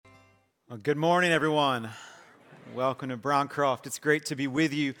Well, good morning, everyone. Welcome to Browncroft. It's great to be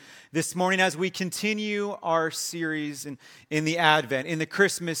with you this morning as we continue our series in the Advent, in the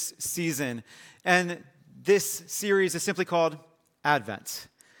Christmas season. And this series is simply called Advent.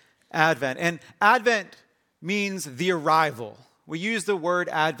 Advent. And Advent means the arrival. We use the word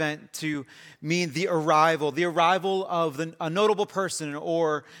Advent to mean the arrival of a notable person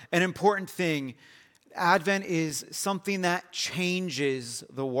or an important thing. Advent is something that changes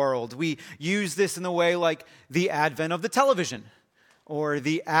the world. We use this in the way like the advent of the television, or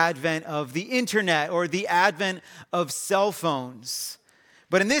the advent of the internet, or the advent of cell phones.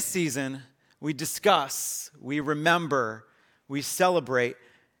 But in this season, we discuss, we remember, we celebrate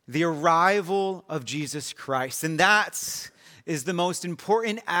the arrival of Jesus Christ. And that is the most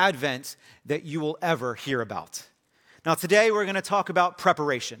important Advent that you will ever hear about. Now, today we're going to talk about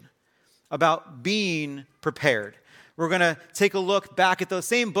preparation, about being prepared. We're going to take a look back at the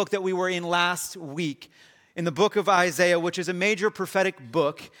same book that we were in last week, in the book of Isaiah, which is a major prophetic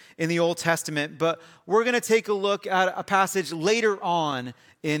book in the Old Testament. But we're going to take a look at a passage later on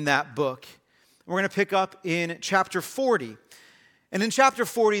in that book. We're going to pick up in chapter 40. And in chapter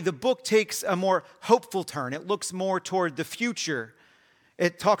 40, the book takes a more hopeful turn. It looks more toward the future.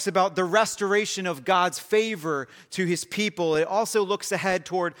 It talks about the restoration of God's favor to his people. It also looks ahead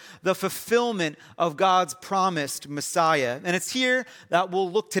toward the fulfillment of God's promised Messiah. And it's here that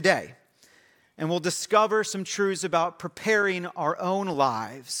we'll look today. And we'll discover some truths about preparing our own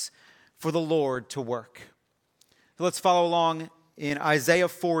lives for the Lord to work. So let's follow along in Isaiah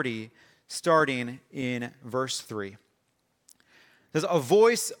 40, starting in verse 3. There's a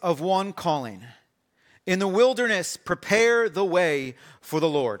voice of one calling, "In the wilderness, prepare the way for the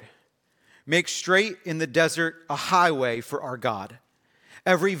Lord. Make straight in the desert a highway for our God.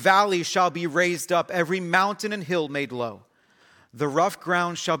 Every valley shall be raised up, every mountain and hill made low. The rough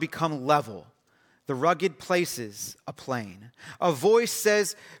ground shall become level, the rugged places a plain." A voice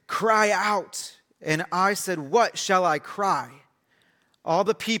says, "Cry out." And I said, "What shall I cry?" All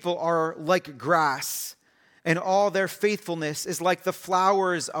the people are like grass, and all their faithfulness is like the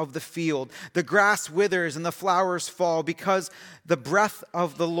flowers of the field. The grass withers and the flowers fall because the breath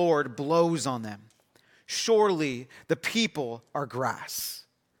of the Lord blows on them. Surely the people are grass.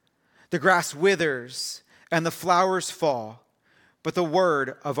 The grass withers and the flowers fall, but the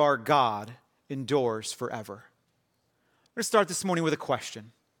word of our God endures forever. I'm going to start this morning with a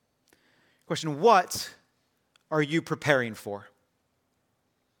question. What are you preparing for?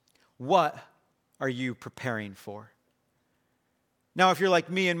 What are you preparing for? Now, if you're like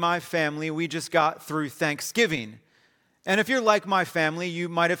me and my family, we just got through Thanksgiving. And if you're like my family, you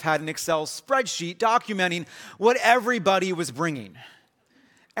might have had an Excel spreadsheet documenting what everybody was bringing.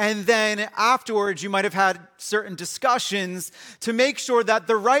 And then afterwards, you might have had certain discussions to make sure that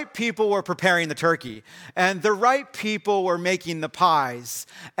the right people were preparing the turkey, and the right people were making the pies,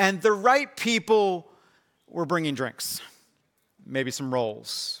 and the right people were bringing drinks, maybe some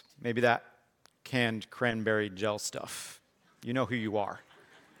rolls, maybe that canned cranberry gel stuff. You know who you are.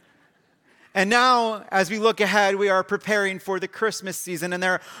 And now, as we look ahead, we are preparing for the Christmas season, and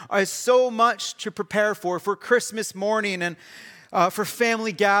there is so much to prepare for Christmas morning, and for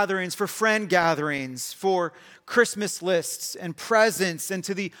family gatherings, for friend gatherings, for Christmas lists and presents, and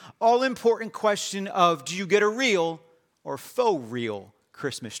to the all-important question of, do you get a real or faux real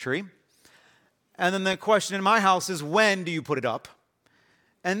Christmas tree? And then the question in my house is, when do you put it up?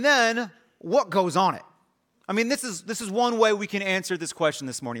 And then, what goes on it? I mean, this is one way we can answer this question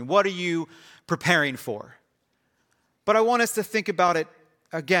this morning. What are you preparing for? But I want us to think about it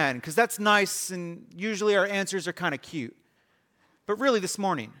again, because that's nice, and usually our answers are kind of cute. But really this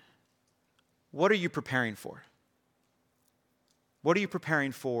morning, what are you preparing for? What are you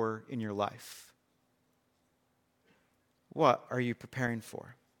preparing for in your life? What are you preparing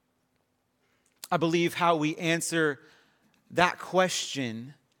for? I believe how we answer that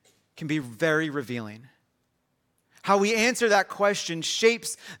question can be very revealing. How we answer that question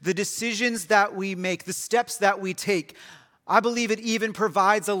shapes the decisions that we make, the steps that we take. I believe it even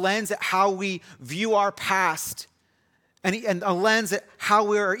provides a lens at how we view our past and a lens at how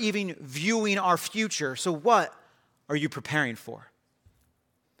we are even viewing our future. So what are you preparing for?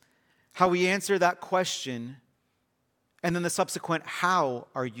 How we answer that question, and then the subsequent how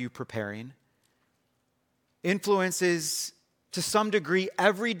are you preparing, influences to some degree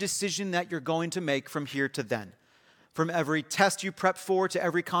every decision that you're going to make from here to then. From every test you prep for, to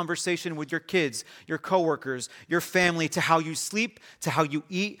every conversation with your kids, your coworkers, your family, to how you sleep, to how you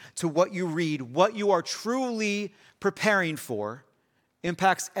eat, to what you read. What you are truly preparing for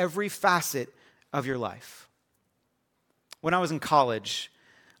impacts every facet of your life. When I was in college,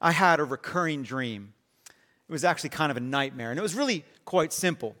 I had a recurring dream. It was actually kind of a nightmare, and it was really quite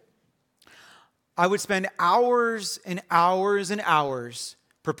simple. I would spend hours and hours and hours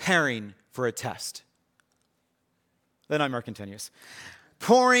preparing for a test. The nightmare continues.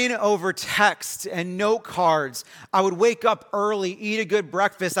 Poring over text and note cards. I would wake up early, eat a good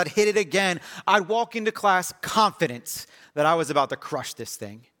breakfast. I'd hit it again. I'd walk into class confident that I was about to crush this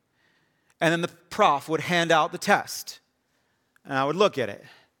thing. And then the prof would hand out the test. And I would look at it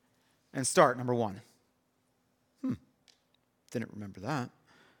and start number 1. Didn't remember that.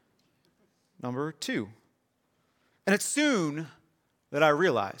 Number 2. And it's soon that I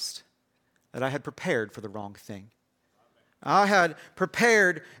realized that I had prepared for the wrong thing. I had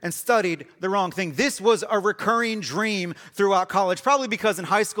prepared and studied the wrong thing. This was a recurring dream throughout college, probably because in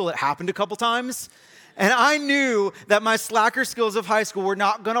high school it happened a couple times. And I knew that my slacker skills of high school were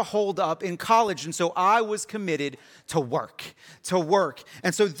not going to hold up in college. And so I was committed to work.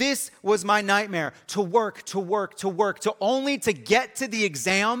 And so this was my nightmare, to work, to only to get to the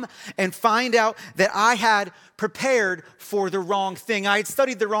exam and find out that I had prepared for the wrong thing. I had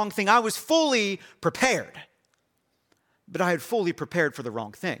studied the wrong thing. I was fully prepared, but I had fully prepared for the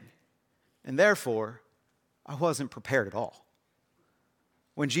wrong thing. And therefore, I wasn't prepared at all.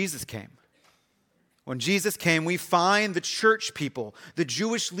 When Jesus came, we find the church people, the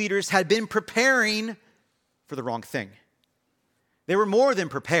Jewish leaders, had been preparing for the wrong thing. They were more than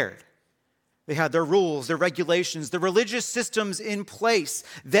prepared. They had their rules, their regulations, the religious systems in place.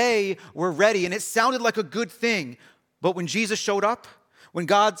 They were ready, and it sounded like a good thing. But when Jesus showed up, when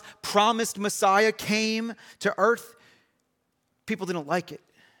God's promised Messiah came to earth, people didn't like it.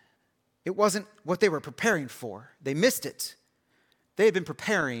 It wasn't what they were preparing for. They missed it. They had been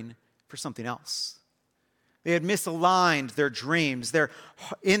preparing for something else. They had misaligned their dreams.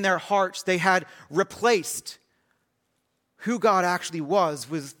 In their hearts, they had replaced who God actually was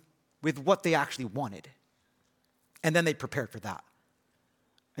with what they actually wanted. And then they prepared for that.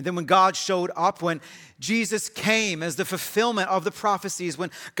 And then when God showed up, when Jesus came as the fulfillment of the prophecies,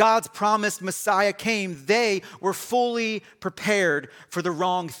 when God's promised Messiah came, they were fully prepared for the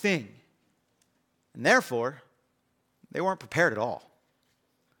wrong thing. And therefore, they weren't prepared at all.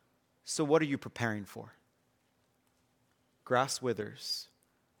 So what are you preparing for? Grass withers,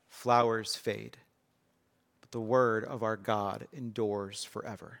 flowers fade, but the word of our God endures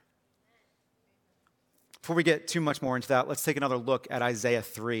forever. Before we get too much more into that, let's take another look at Isaiah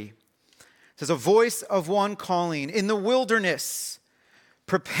 3. It says, a voice of one calling, in the wilderness,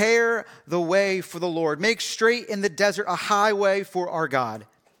 prepare the way for the Lord. Make straight in the desert a highway for our God.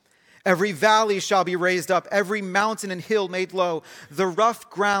 Every valley shall be raised up, every mountain and hill made low. The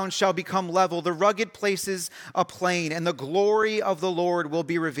rough ground shall become level, the rugged places a plain, and the glory of the Lord will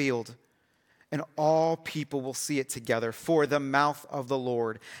be revealed. And all people will see it together, for the mouth of the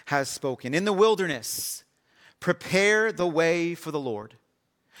Lord has spoken. In the wilderness, prepare the way for the Lord.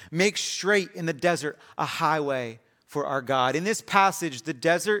 Make straight in the desert a highway for our God. In this passage, the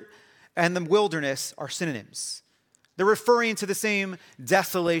desert and the wilderness are synonyms. They're referring to the same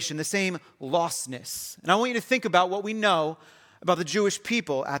desolation, the same lostness. And I want you to think about what we know about the Jewish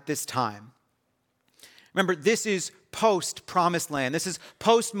people at this time. Remember, this is post-Promised Land. This is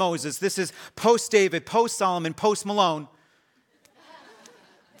post-Moses. This is post-David, post-Solomon, post-Malone.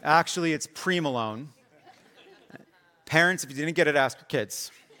 Actually, it's pre-Malone. Parents, if you didn't get it, ask your kids.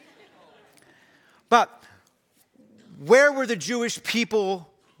 But where were the Jewish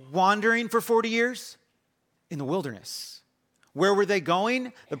people wandering for 40 years? In the wilderness. Where were they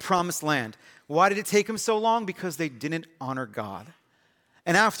going? The Promised Land. Why did it take them so long? Because they didn't honor God.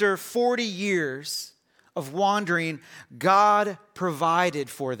 And after 40 years of wandering, God provided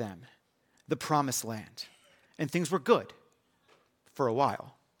for them the Promised Land. And things were good for a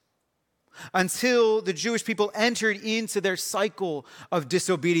while. Until the Jewish people entered into their cycle of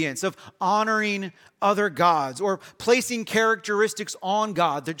disobedience, of honoring other gods, or placing characteristics on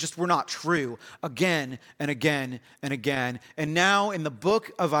God that just were not true again and again and again. And now in the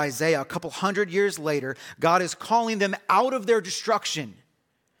book of Isaiah, a couple hundred years later, God is calling them out of their destruction.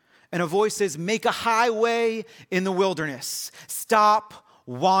 And a voice says, make a highway in the wilderness. Stop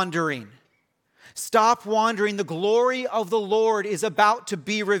wandering. Stop wandering. The glory of the Lord is about to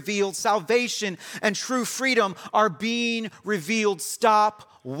be revealed. Salvation and true freedom are being revealed.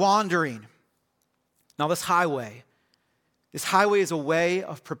 Stop wandering. Now, this highway is a way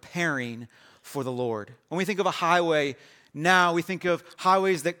of preparing for the Lord. When we think of a highway now, we think of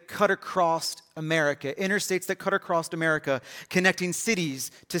highways that cut across America, interstates that cut across America, connecting cities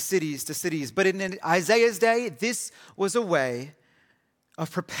to cities to cities. But in Isaiah's day, this was a way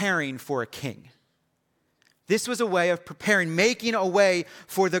of preparing for a king. This was a way of preparing, making a way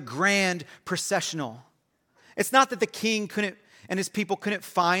for the grand processional. It's not that the king couldn't and his people couldn't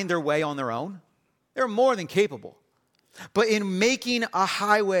find their way on their own. They're more than capable. But in making a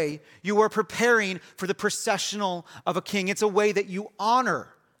highway, you are preparing for the processional of a king. It's a way that you honor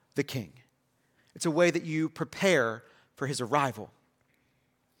the king. It's a way that you prepare for his arrival.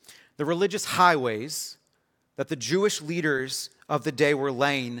 The religious highways that the Jewish leaders of the day were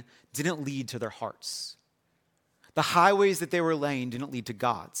laying didn't lead to their hearts. The highways that they were laying didn't lead to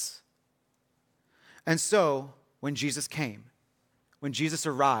God's. And so, when Jesus came, when Jesus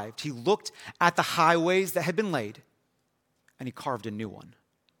arrived, he looked at the highways that had been laid, and he carved a new one.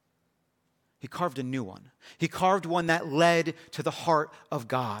 He carved a new one. He carved one that led to the heart of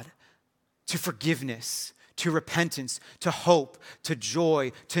God, to forgiveness, to repentance, to hope, to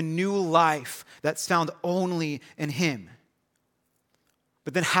joy, to new life that's found only in him.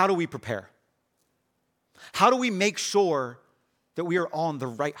 But then how do we prepare? How do we make sure that we are on the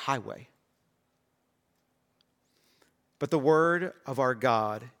right highway? But the word of our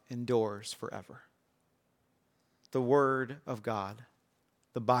God endures forever. The word of God,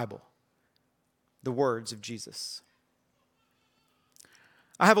 the Bible, the words of Jesus.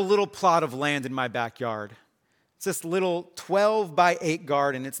 I have a little plot of land in my backyard. It's this little 12 by 8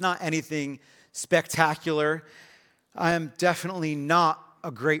 garden. It's not anything spectacular. I am definitely not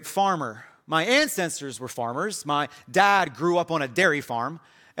a great farmer. My ancestors were farmers. My dad grew up on a dairy farm,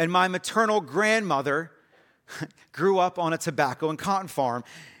 and my maternal grandmother grew up on a tobacco and cotton farm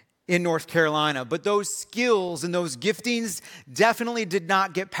in North Carolina. But those skills and those giftings definitely did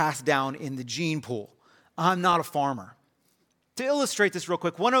not get passed down in the gene pool. I'm not a farmer. To illustrate this real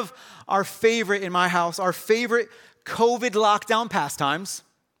quick, one of our favorite in my house, our favorite COVID lockdown pastimes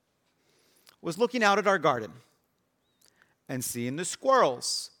was looking out at our garden and seeing the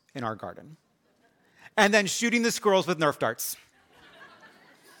squirrels in our garden and then shooting the squirrels with Nerf darts.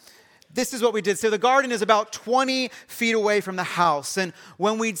 This is what we did. So the garden is about 20 feet away from the house. And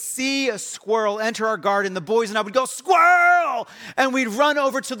when we'd see a squirrel enter our garden, the boys and I would go, "Squirrel!" And we'd run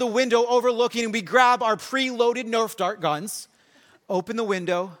over to the window overlooking, and we'd grab our preloaded Nerf dart guns, open the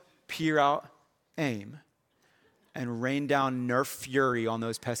window, peer out, aim, and rain down Nerf fury on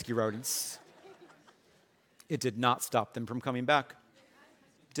those pesky rodents. It did not stop them from coming back.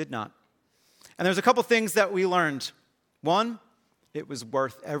 Did not. And there's a couple things that we learned. One, it was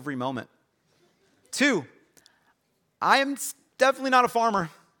worth every moment. Two, I am definitely not a farmer.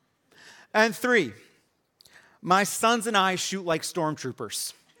 And three, my sons and I shoot like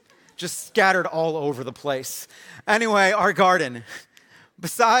stormtroopers, just scattered all over the place. Anyway, our garden.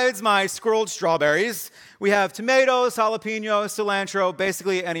 Besides my squirreled strawberries, we have tomatoes, jalapenos, cilantro,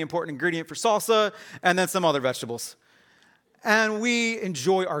 basically any important ingredient for salsa, and then some other vegetables. And we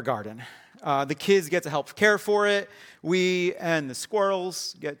enjoy our garden. The kids get to help care for it. We and the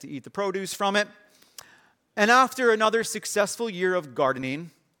squirrels get to eat the produce from it. And after another successful year of gardening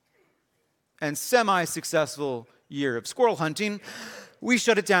and semi-successful year of squirrel hunting, we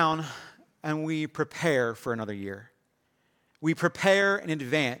shut it down and we prepare for another year. We prepare in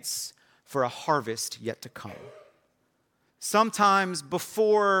advance for a harvest yet to come. Sometimes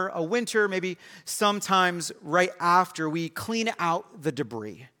before a winter, maybe sometimes right after, we clean out the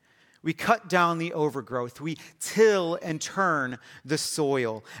debris. We cut down the overgrowth. We till and turn the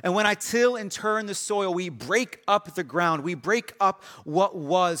soil. And when I till and turn the soil, we break up the ground. We break up what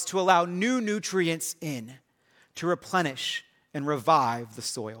was to allow new nutrients in, to replenish and revive the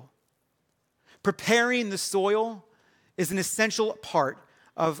soil. Preparing the soil is an essential part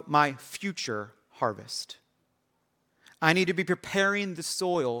of my future harvest. I need to be preparing the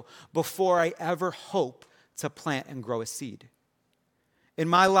soil before I ever hope to plant and grow a seed. In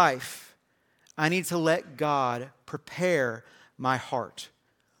my life, I need to let God prepare my heart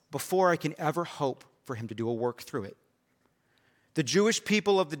before I can ever hope for him to do a work through it. The Jewish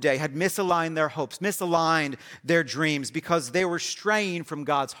people of the day had misaligned their hopes, misaligned their dreams because they were straying from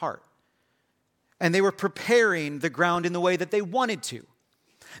God's heart. And they were preparing the ground in the way that they wanted to.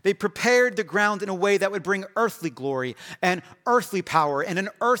 They prepared the ground in a way that would bring earthly glory and earthly power and an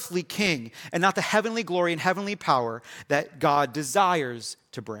earthly king, and not the heavenly glory and heavenly power that God desires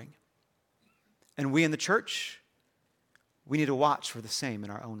to bring. And we in the church, we need to watch for the same in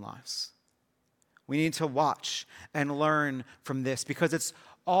our own lives. We need to watch and learn from this because it's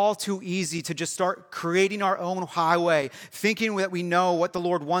all too easy to just start creating our own highway, thinking that we know what the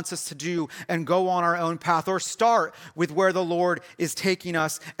Lord wants us to do and go on our own path, or start with where the Lord is taking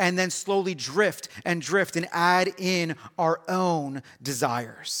us and then slowly drift and add in our own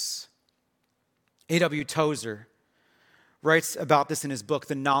desires. A.W. Tozer writes about this in his book,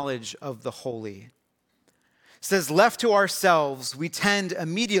 The Knowledge of the Holy. says, left to ourselves, we tend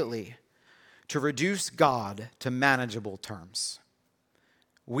immediately to reduce God to manageable terms.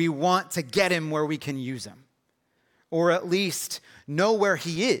 We want to get him where we can use him, or at least know where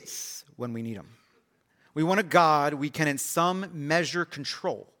he is when we need him. We want a God we can in some measure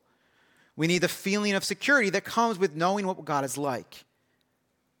control. We need the feeling of security that comes with knowing what God is like.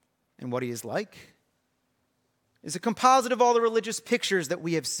 And what he is like is a composite of all the religious pictures that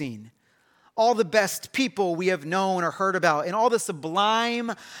we have seen, all the best people we have known or heard about, and all the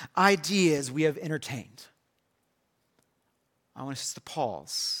sublime ideas we have entertained. I want us to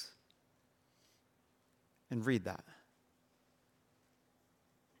pause and read that.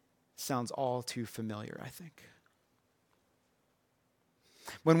 Sounds all too familiar, I think.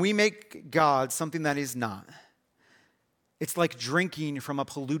 When we make God something that he's not, it's like drinking from a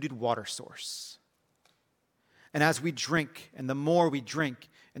polluted water source. And as we drink, and the more we drink,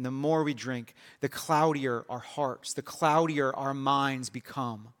 and the more we drink, the cloudier our hearts, the cloudier our minds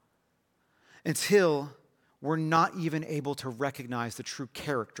become, until we're not even able to recognize the true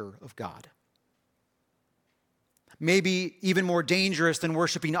character of God. Maybe even more dangerous than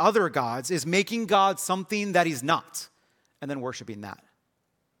worshiping other gods is making God something that he's not, and then worshiping that.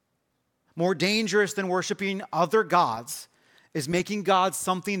 More dangerous than worshiping other gods is making God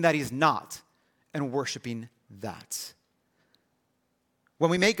something that he's not, and worshiping that. When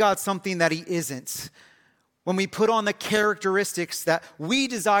we make God something that he isn't, when we put on the characteristics that we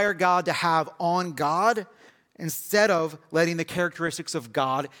desire God to have on God, instead of letting the characteristics of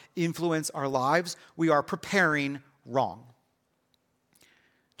God influence our lives, we are preparing wrong.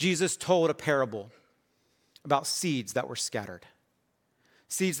 Jesus told a parable about seeds that were scattered.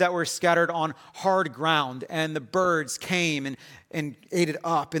 Seeds that were scattered on hard ground, and the birds came and ate it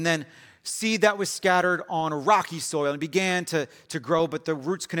up. And then seed that was scattered on rocky soil and began to grow, but the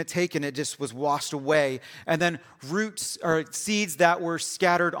roots couldn't take it, and it just was washed away. And then roots or seeds that were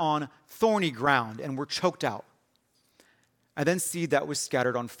scattered on thorny ground and were choked out. And then seed that was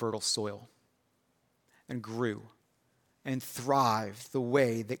scattered on fertile soil and grew and thrived the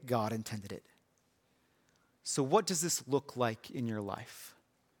way that God intended it. So what does this look like in your life?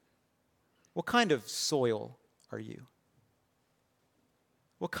 What kind of soil are you?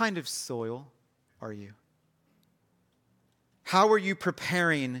 What kind of soil are you? How are you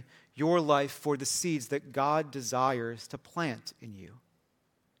preparing your life for the seeds that God desires to plant in you?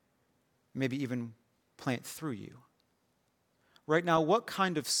 Maybe even plant through you. Right now, what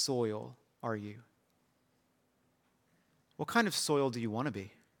kind of soil are you? What kind of soil do you want to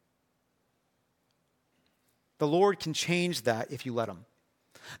be? The Lord can change that if you let him.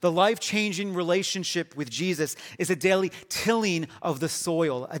 The life-changing relationship with Jesus is a daily tilling of the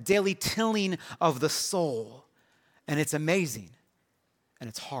soil, a daily tilling of the soul. And it's amazing, and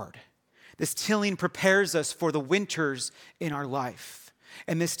it's hard. This tilling prepares us for the winters in our life.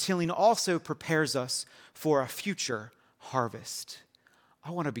 And this tilling also prepares us for a future harvest.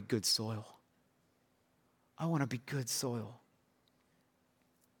 I want to be good soil. I want to be good soil.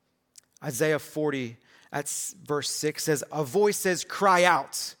 Isaiah 40 at verse 6 says, a voice says, cry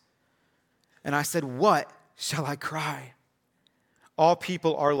out. And I said, what shall I cry? All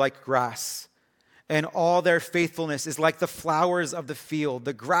people are like grass, and all their faithfulness is like the flowers of the field.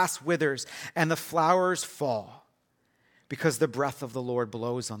 The grass withers and the flowers fall because the breath of the Lord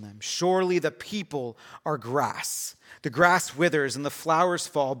blows on them. Surely the people are grass. The grass withers and the flowers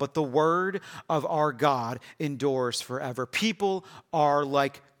fall, but the word of our God endures forever. People are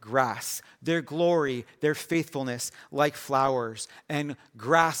like grass, their glory, their faithfulness like flowers, and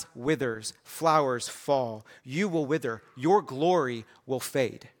grass withers, flowers fall. You will wither, your glory will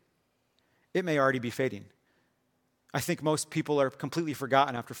fade. It may already be fading. I think most people are completely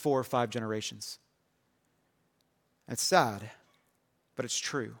forgotten after 4 or 5 generations. It's sad, but it's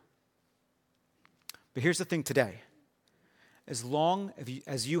true. But here's the thing today. As long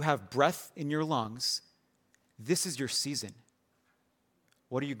as you have breath in your lungs, this is your season.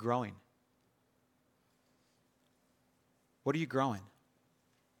 What are you growing? What are you growing?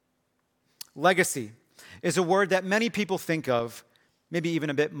 Legacy is a word that many people think of, maybe even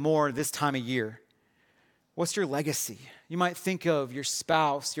a bit more this time of year. What's your legacy? You might think of your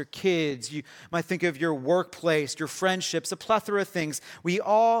spouse, your kids. You might think of your workplace, your friendships, a plethora of things. We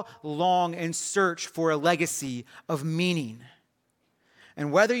all long and search for a legacy of meaning.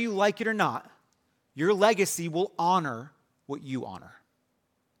 And whether you like it or not, your legacy will honor what you honor.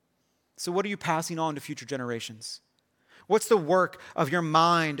 So what are you passing on to future generations? What's the work of your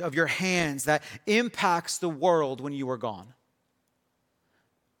mind, of your hands that impacts the world when you are gone?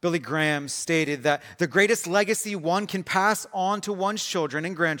 Billy Graham stated that the greatest legacy one can pass on to one's children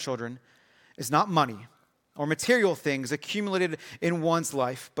and grandchildren is not money or material things accumulated in one's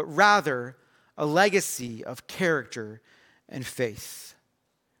life, but rather a legacy of character and faith.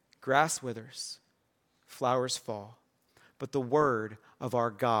 Grass withers, flowers fall, but the word of our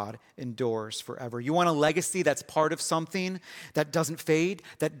God endures forever. You want a legacy that's part of something that doesn't fade,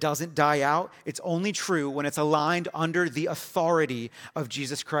 that doesn't die out? It's only true when it's aligned under the authority of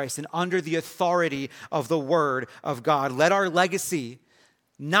Jesus Christ and under the authority of the word of God. Let our legacy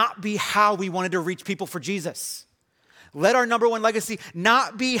not be how we wanted to reach people for Jesus. Let our number one legacy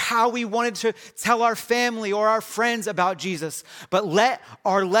not be how we wanted to tell our family or our friends about Jesus, but let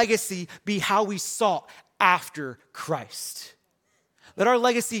our legacy be how we sought after Christ. Let our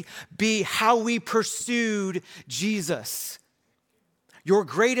legacy be how we pursued Jesus. Your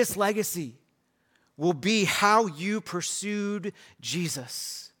greatest legacy will be how you pursued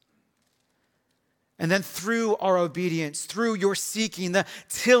Jesus. And then through our obedience, through your seeking, the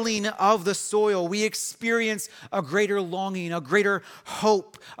tilling of the soil, we experience a greater longing, a greater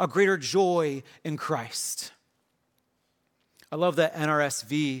hope, a greater joy in Christ. I love that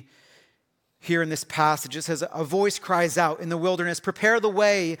NRSV here in this passage. It says, a voice cries out in the wilderness, prepare the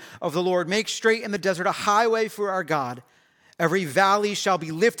way of the Lord, make straight in the desert a highway for our God. Every valley shall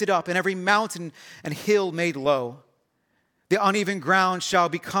be lifted up and every mountain and hill made low. The uneven ground shall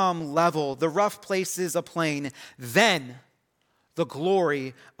become level, the rough places a plain. Then the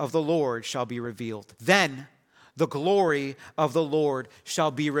glory of the Lord shall be revealed. Then the glory of the Lord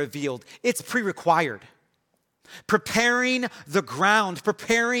shall be revealed. It's pre-required. Preparing the ground,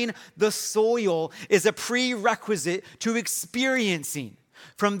 preparing the soil is a prerequisite to experiencing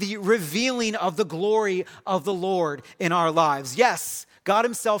from the revealing of the glory of the Lord in our lives. Yes, God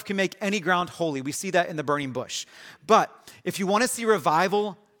himself can make any ground holy. We see that in the burning bush. But if you want to see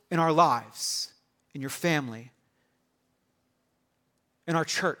revival in our lives, in your family, in our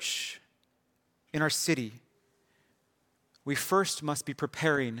church, in our city, we first must be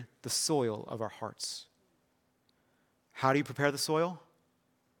preparing the soil of our hearts. How do you prepare the soil?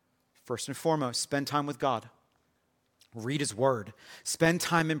 First and foremost, spend time with God. Read his word. Spend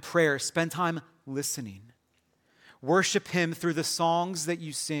time in prayer. Spend time listening. Worship him through the songs that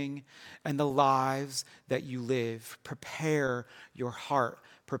you sing and the lives that you live. Prepare your heart.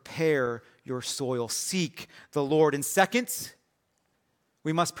 Prepare your soil. Seek the Lord. And second,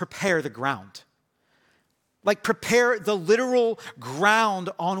 we must prepare the ground. Like prepare the literal ground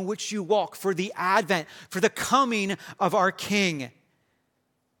on which you walk for the advent, for the coming of our King,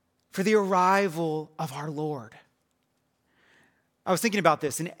 for the arrival of our Lord. I was thinking about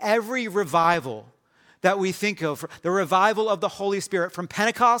this. In every revival that we think of, the revival of the Holy Spirit, from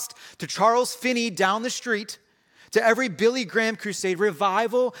Pentecost to Charles Finney down the street, to every Billy Graham crusade,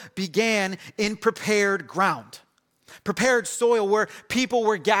 revival began in prepared ground. Prepared soil where people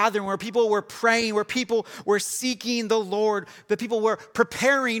were gathering, where people were praying, where people were seeking the Lord, that people were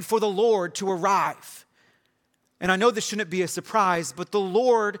preparing for the Lord to arrive. And I know this shouldn't be a surprise, but the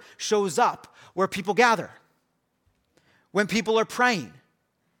Lord shows up where people gather. When people are praying,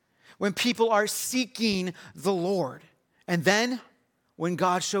 when people are seeking the Lord. And then when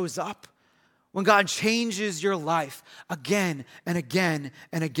God shows up, when God changes your life again and again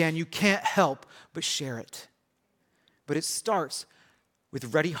and again, you can't help but share it. But it starts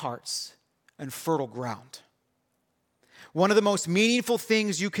with ready hearts and fertile ground. One of the most meaningful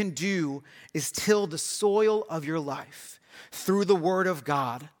things you can do is till the soil of your life through the word of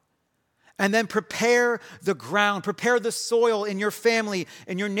God. And then prepare the ground, prepare the soil in your family,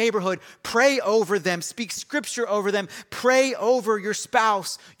 in your neighborhood. Pray over them, speak scripture over them. Pray over your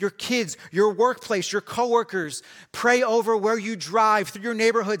spouse, your kids, your workplace, your coworkers. Pray over where you drive, through your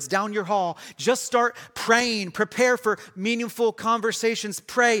neighborhoods, down your hall. Just start praying. Prepare for meaningful conversations.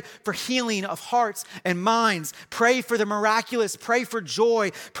 Pray for healing of hearts and minds. Pray for the miraculous. Pray for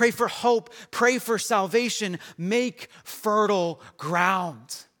joy. Pray for hope. Pray for salvation. Make fertile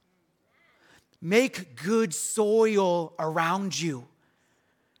ground. Make good soil around you.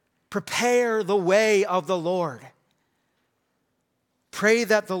 Prepare the way of the Lord. Pray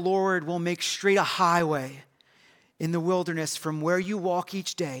that the Lord will make straight a highway in the wilderness from where you walk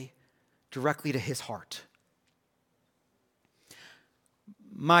each day directly to his heart.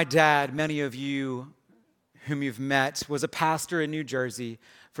 My dad, many of you whom you've met, was a pastor in New Jersey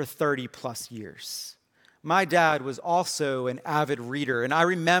for 30 plus years. My dad was also an avid reader, and I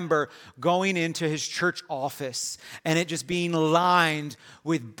remember going into his church office and it just being lined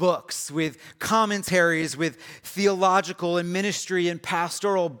with books, with commentaries, with theological and ministry and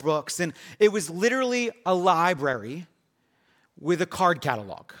pastoral books. And it was literally a library with a card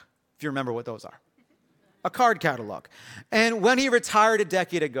catalog, if you remember what those are. A card catalog. And when he retired a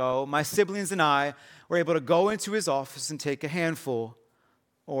decade ago, my siblings and I were able to go into his office and take a handful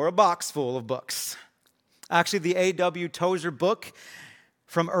or a box full of books. Actually, the A.W. Tozer book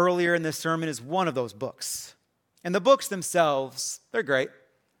from earlier in this sermon is one of those books. And the books themselves, they're great.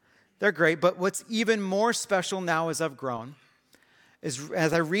 They're great, but what's even more special now as I've grown is,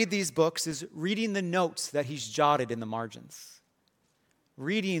 as I read these books, is reading the notes that he's jotted in the margins,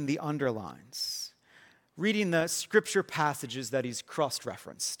 reading the underlines, reading the scripture passages that he's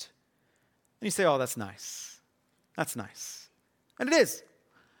cross-referenced. And you say, oh, that's nice. That's nice. And it is.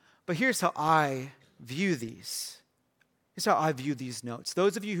 But here's how I view these. Here's how I view these notes.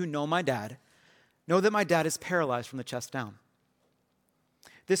 Those of you who know my dad know that my dad is paralyzed from the chest down.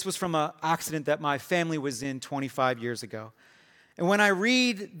 This was from an accident that my family was in 25 years ago. And when I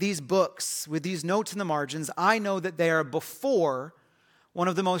read these books with these notes in the margins, I know that they are before one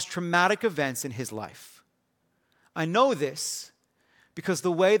of the most traumatic events in his life. I know this because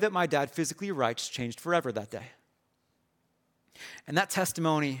the way that my dad physically writes changed forever that day. And that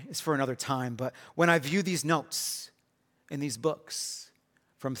testimony is for another time, but when I view these notes in these books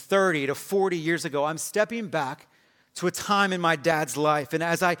from 30 to 40 years ago, I'm stepping back to a time in my dad's life. And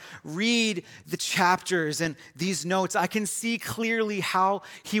as I read the chapters and these notes, I can see clearly how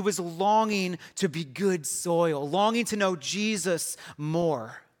he was longing to be good soil, longing to know Jesus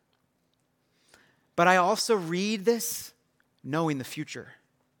more. But I also read this knowing the future.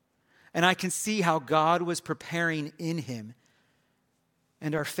 And I can see how God was preparing in him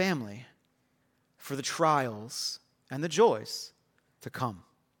and our family for the trials and the joys to come.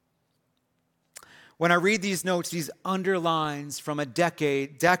 When I read these notes, these underlines from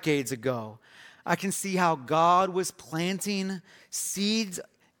decades ago, I can see how God was planting seeds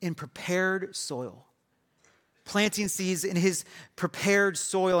in prepared soil. Planting seeds in his prepared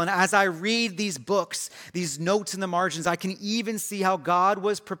soil. And as I read these books, these notes in the margins, I can even see how God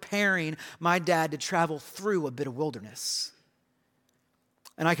was preparing my dad to travel through a bit of wilderness.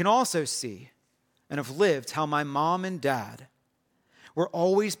 And I can also see and have lived how my mom and dad were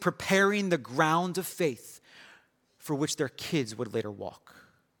always preparing the ground of faith for which their kids would later walk.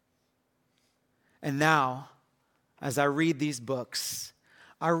 And now, as I read these books,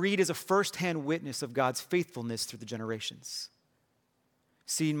 I read as a firsthand witness of God's faithfulness through the generations.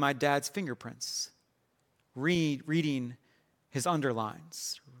 Seeing my dad's fingerprints, reading his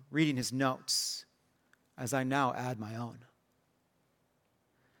underlines, reading his notes, as I now add my own.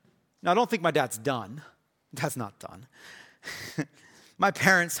 Now, I don't think my dad's done. Dad's not done. My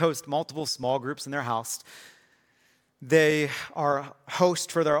parents host multiple small groups in their house. They are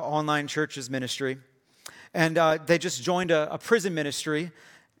host for their online churches ministry. And they just joined a prison ministry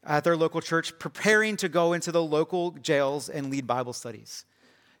at their local church, preparing to go into the local jails and lead Bible studies.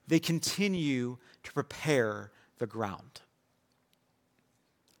 They continue to prepare the ground.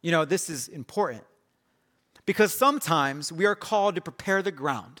 You know, this is important because sometimes we are called to prepare the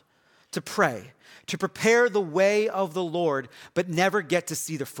ground, to pray, to prepare the way of the Lord, but never get to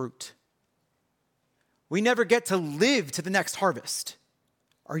see the fruit. We never get to live to the next harvest.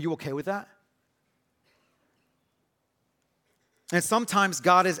 Are you okay with that? And sometimes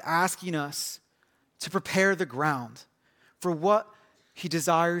God is asking us to prepare the ground for what he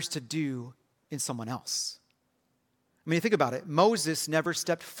desires to do in someone else. I mean, think about it. Moses never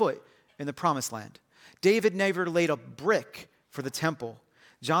stepped foot in the promised land. David never laid a brick for the temple.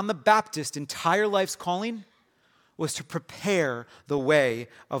 John the Baptist's entire life's calling was to prepare the way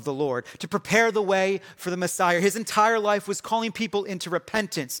of the Lord, to prepare the way for the Messiah. His entire life was calling people into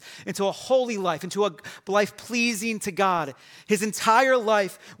repentance, into a holy life, into a life pleasing to God. His entire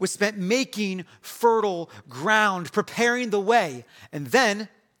life was spent making fertile ground, preparing the way, and then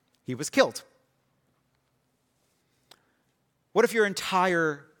he was killed. What if your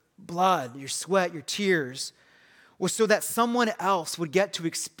entire blood, your sweat, your tears was so that someone else would get to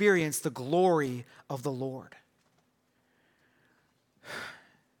experience the glory of the Lord?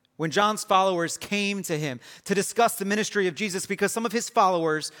 When John's followers came to him to discuss the ministry of Jesus, because some of his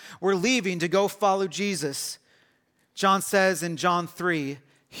followers were leaving to go follow Jesus, John says in John 3,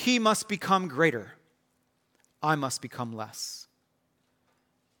 he must become greater, I must become less.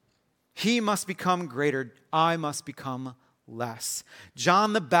 He must become greater, I must become less.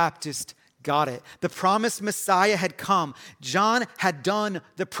 John the Baptist got it. The promised Messiah had come. John had done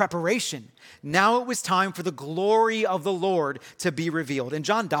the preparation. Now it was time for the glory of the Lord to be revealed. And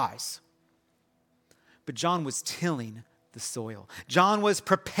John dies. But John was tilling the soil. John was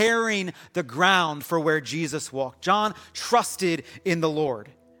preparing the ground for where Jesus walked. John trusted in the Lord.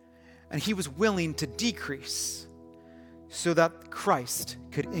 And he was willing to decrease so that Christ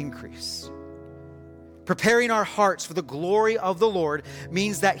could increase. Preparing our hearts for the glory of the Lord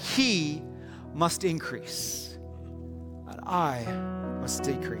means that he must increase, and I must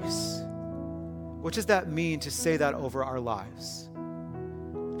decrease. What does that mean to say that over our lives?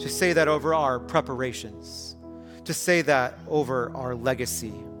 To say that over our preparations? To say that over our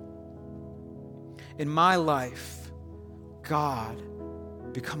legacy? In my life, God,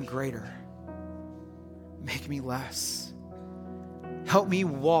 become greater. Make me less. Help me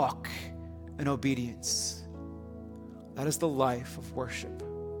walk in obedience. That is the life of worship.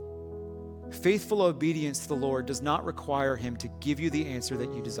 Faithful obedience to the Lord does not require him to give you the answer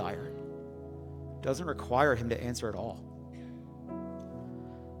that you desire. It doesn't require him to answer at all.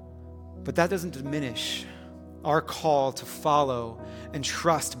 But that doesn't diminish our call to follow and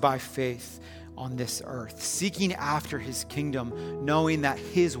trust by faith on this earth, seeking after his kingdom, knowing that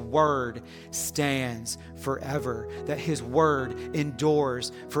his word stands forever, that his word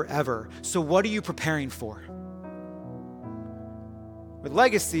endures forever. So what are you preparing for? With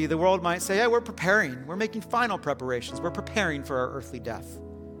legacy, the world might say, yeah, we're preparing. We're making final preparations. We're preparing for our earthly death.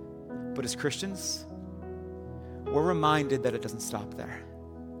 But as Christians, we're reminded that it doesn't stop there.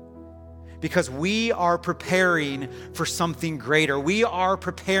 Because we are preparing for something greater. We are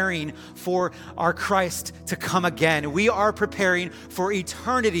preparing for our Christ to come again. We are preparing for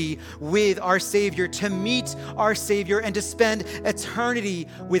eternity with our Savior, to meet our Savior and to spend eternity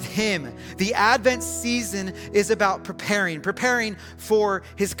with him. The Advent season is about preparing for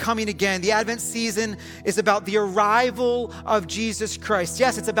his coming again. The Advent season is about the arrival of Jesus Christ.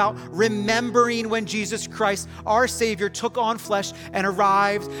 Yes, it's about remembering when Jesus Christ, our Savior, took on flesh and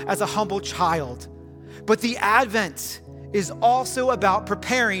arrived as a humble child. But the Advent is also about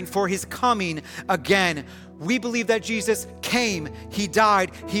preparing for his coming again. We believe that Jesus came, he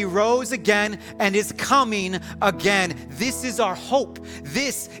died, he rose again, and is coming again. This is our hope.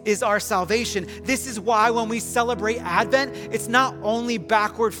 This is our salvation. This is why when we celebrate Advent, it's not only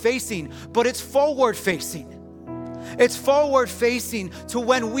backward facing, but it's forward facing. It's forward facing to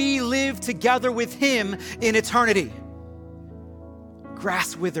when we live together with him in eternity.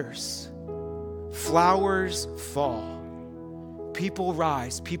 Grass withers. Flowers fall. People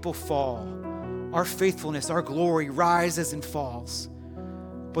rise, people fall. Our faithfulness, our glory rises and falls.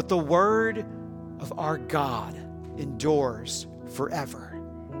 But the word of our God endures forever.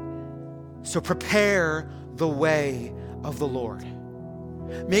 So prepare the way of the Lord.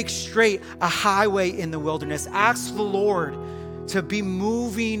 Make straight a highway in the wilderness. Ask the Lord to be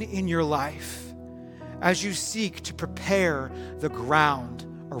moving in your life as you seek to prepare the ground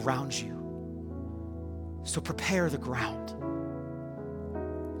around you. So prepare the ground.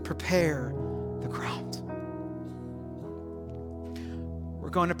 Prepare the ground. We're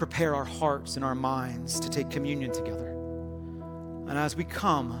going to prepare our hearts and our minds to take communion together. And as we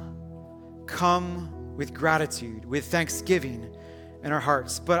come with gratitude, with thanksgiving in our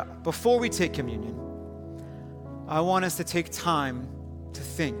hearts. But before we take communion, I want us to take time to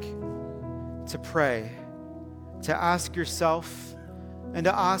think, to pray, to ask yourself, and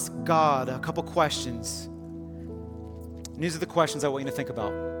to ask God a couple questions. And these are the questions I want you to think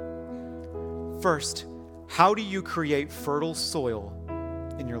about. First, how do you create fertile soil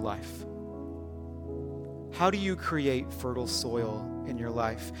in your life? How do you create fertile soil in your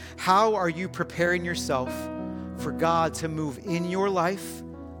life? How are you preparing yourself for God to move in your life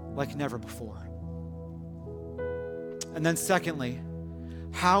like never before? And then secondly,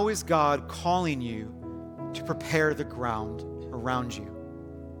 how is God calling you to prepare the ground around you?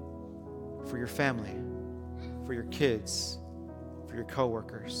 For your family, for your kids, for your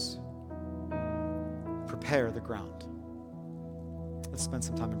coworkers. Prepare the ground. Let's spend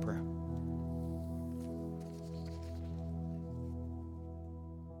some time in prayer.